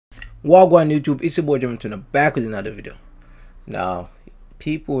Wagwan YouTube, it's your boy Jeremy back with another video. Now,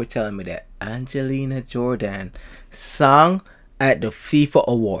 people were telling me that Angelina Jordan sang at the FIFA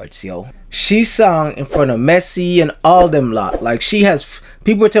Awards, yo. She sang in front of Messi and all them lot. Like, she has,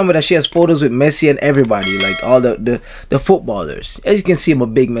 people were telling me that she has photos with Messi and everybody, like all the footballers. As you can see, I'm a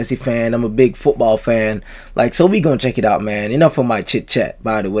big Messi fan, I'm a big football fan. Like, so we gonna check it out, man. Enough of my chit chat,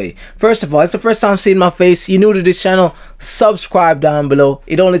 by the way. First of all, it's the first time seeing my face. You're new to this channel, subscribe down below.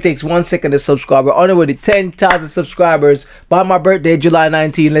 It only takes 1 second to subscribe. We're on the way to 10,000 subscribers by my birthday, July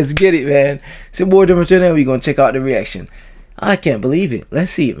 19. Let's get it, man. It's your boy Jeremy and we're gonna check out the reaction. I can't believe it.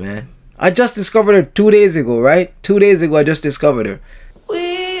 Let's see it, man. I just discovered her 2 days ago, right? 2 days ago, I just discovered her.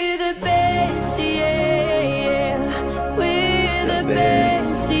 We're the best, yeah, yeah. We're the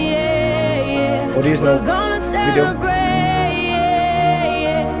best, yeah, yeah. Oh, there's no video. Yeah,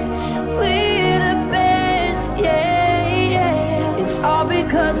 yeah. We're the best, yeah, yeah. It's all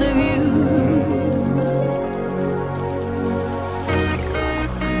because of you.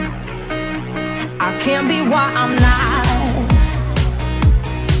 I can't be what I'm not.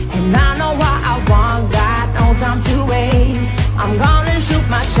 And I know what I want, got no time to waste. I'm gonna shoot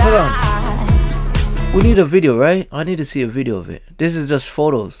my shot. Hold on. We need a video, right? I need to see a video of it. This is just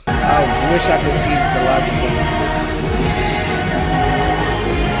photos. I wish I could see the live performance of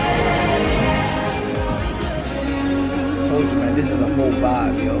this. Told you, man, this is a whole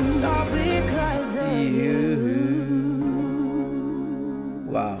vibe, yo.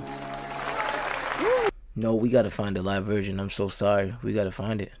 Wow. No, we gotta find the live version. I'm so sorry. We gotta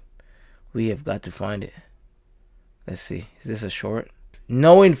find it. We have got to find it. Let's see. Is this a short?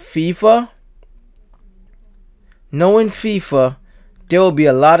 Knowing FIFA, there will be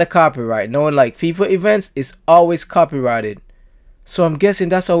a lot of copyright. Knowing like FIFA events is always copyrighted. So I'm guessing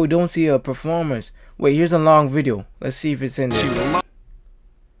that's why we don't see a performance. Wait, here's a long video. Let's see if it's in there.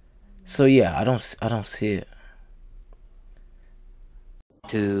 So yeah, I don't see it.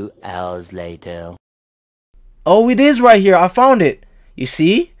 2 hours later. Oh, it is right here. I found it. You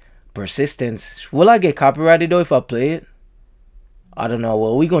see? Persistence. Will I get copyrighted though if I play it? I don't know.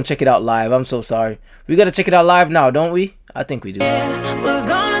 Well, we're gonna check it out live. I'm so sorry. We gotta check it out live now, don't we? I think we do. We're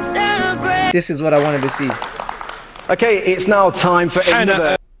gonna celebrate. This is what I wanted to see. Okay, it's now time for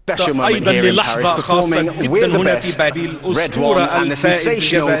another special moment here in Paris, performing with the best Red One and the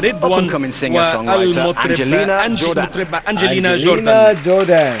sensational up-and-coming singer-songwriter Angelina Jordan. Angelina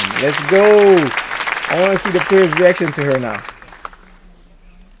Jordan. Let's go. I want to see the players' reaction to her now.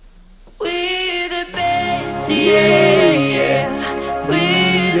 We're the best, yeah, yeah.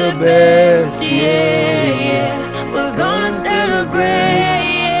 We're the best, yeah, yeah. We're gonna celebrate,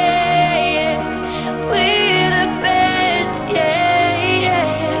 yeah, yeah. We're the best, yeah,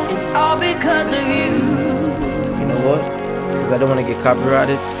 yeah. It's all because of you. You know what? Because I don't want to get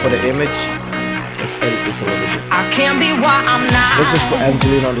copyrighted for the image. Let's edit this a little bit. I can't be what I'm not. Let's just put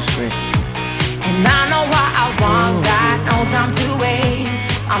Angelina on the screen. And I know what I want, got no time to waste.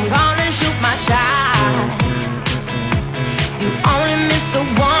 I'm gonna shoot my shot. You only miss the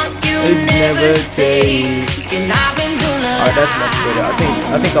one you never take. And I've been doing a Alright, that's much better. I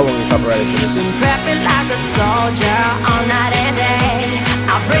think I won't get copyrighted for this. been prepping like a soldier all night and day.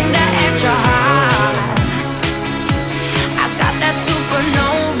 I bring that extra hard. I got that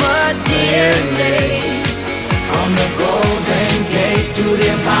supernova DNA. From the Golden Gate to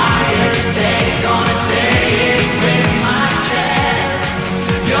the Empire State, gonna say it with my chest.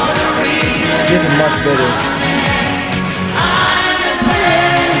 You're the reason. This is much better. I'm the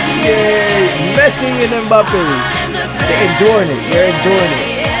best, Yay! Messi and Mbappe. They're enjoying it. They're enjoying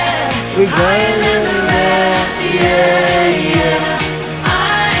it. We're going to the best, yeah, yeah.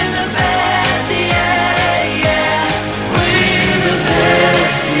 I'm the best, yeah, yeah. We're the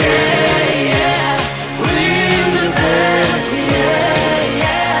best, yeah, yeah. We're the best, yeah,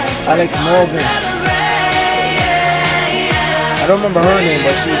 yeah. Alex Morgan. I don't remember her name,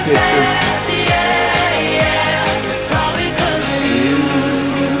 but she's good too.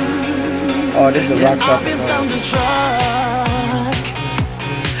 Oh, this is a rock star performance.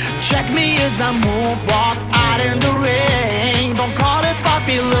 Check me as I move, walk out in the rain. Don't call it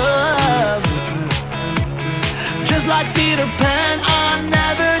puppy love. Just like Peter Pan, I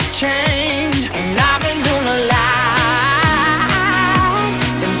never change. And I've been doing a lot.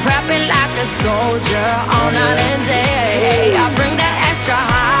 Been prepping like a soldier all night and day. I bring that extra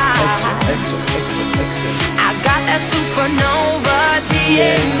high. Excellent. I got that supernova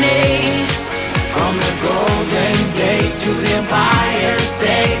DNA. From the Golden Gate to the Empire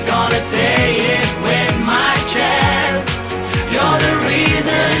State, gonna say it with my chest. You're the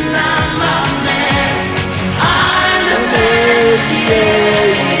reason I'm a mess. I'm the best,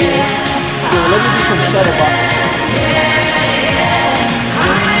 yeah, yeah. some shuttlebot.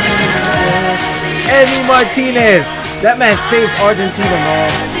 Emi Martinez. That man saved Argentina, man.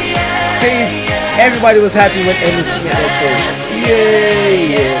 Saved. Everybody was happy when Emi Smith that saved.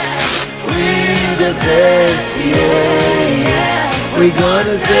 Yeah. We the best. Yeah. We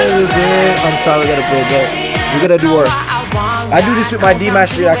gonna celebrate. I'm sorry, we gotta play back. We gotta do work. I do this with my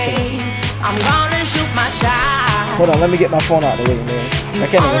D-Match reactions. I'm gonna shoot my shot. Hold on, let me get my phone out of the way, man. I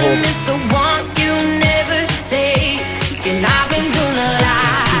can't even hold it. It's the one you never take, and I've been doing a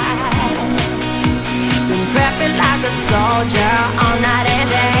lot. Been prepping like a soldier all night and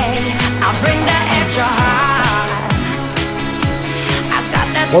day. I bring the extra heart. I got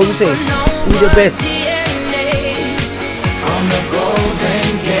that. What was we saying? We the best. From the Golden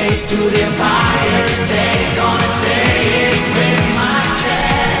Gate to the Empire State, gonna say it with my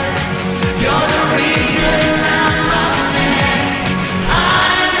chest. You're the reason I'm honest.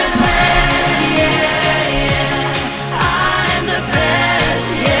 I'm the best, yeah. I'm the best,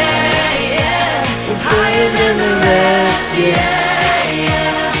 yeah. Higher than the rest, yeah.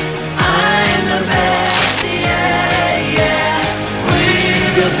 I'm the best, yeah. We're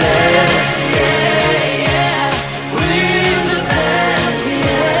the best, yeah. We're the best,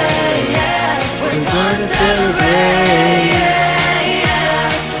 yeah. We're gonna celebrate, yeah.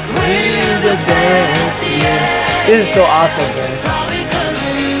 We're the best, yeah. This is so awesome, man.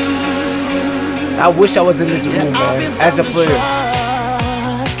 I wish I was in this room, man, as a player.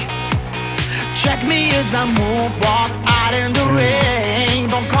 Check me as I move, walk out in the rain.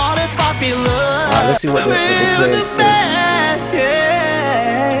 Don't call it popular. Let's see what the players say.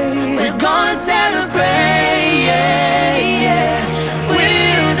 Yeah. We're gonna celebrate, yeah, yeah.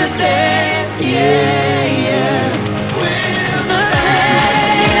 We're the best, yeah, yeah. We're the best,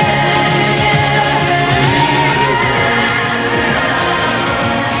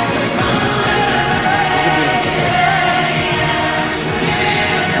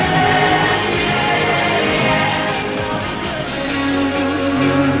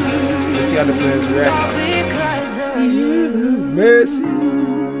 Let's see how the players react. because of you. Messi.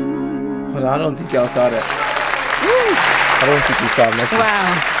 Hold on, I don't think y'all saw that. I don't think you saw Messi.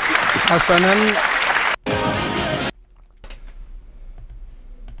 Wow. حسنا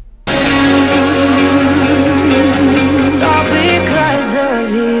So because of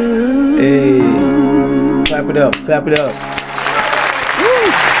you. Hey, clap it up, clap it up.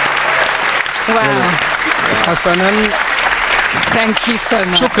 Wow. حسنا Thank you so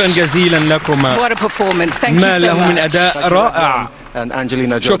much. شكرا جزيلا لكما. What a performance. Thank you ما so له من much. أداء رائع. And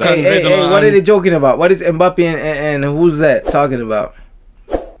Angelina شكرا Hey, what are they joking about? What is Mbappe and who's that talking about?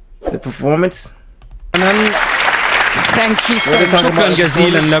 The performance? Thank you so What are they much. talking شكرا about?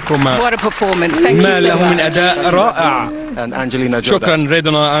 جزيلا لكما. What a performance. Thank you ما so له من much. أداء رائع. and Angelina شكرا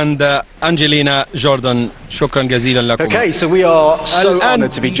ريدنا and Angelina Jordan. شكرا جزيلا لكما. Okay, so we are so الآن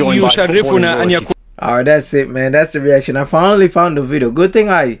honored to be joined by يشرفنا أن footballing يكون. Alright, that's it, man. That's the reaction. I finally found the video. Good thing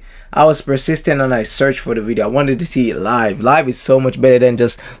I was persistent and I searched for the video. I wanted to see it live. Live is so much better than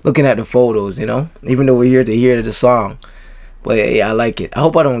just looking at the photos, you know? Even though we're here to hear the song. But yeah, I like it. I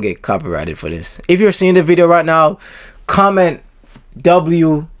hope I don't get copyrighted for this. If you're seeing the video right now, comment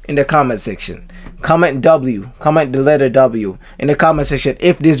W in the comment section. Comment W. Comment the letter W in the comment section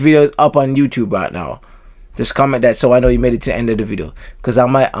if this video is up on YouTube right now. Just comment that so I know you made it to the end of the video. Because I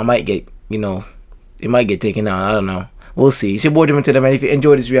might get, you know, it might get taken down. I don't know. We'll see. It's your boy Jim to the man. If you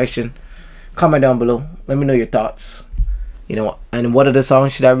enjoyed this reaction, comment down below. Let me know your thoughts. You know, and what other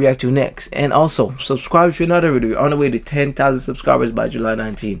songs should I react to next? And also, subscribe if you're not already. We're on the way to 10,000 subscribers by July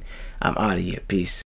 19. I'm out of here. Peace.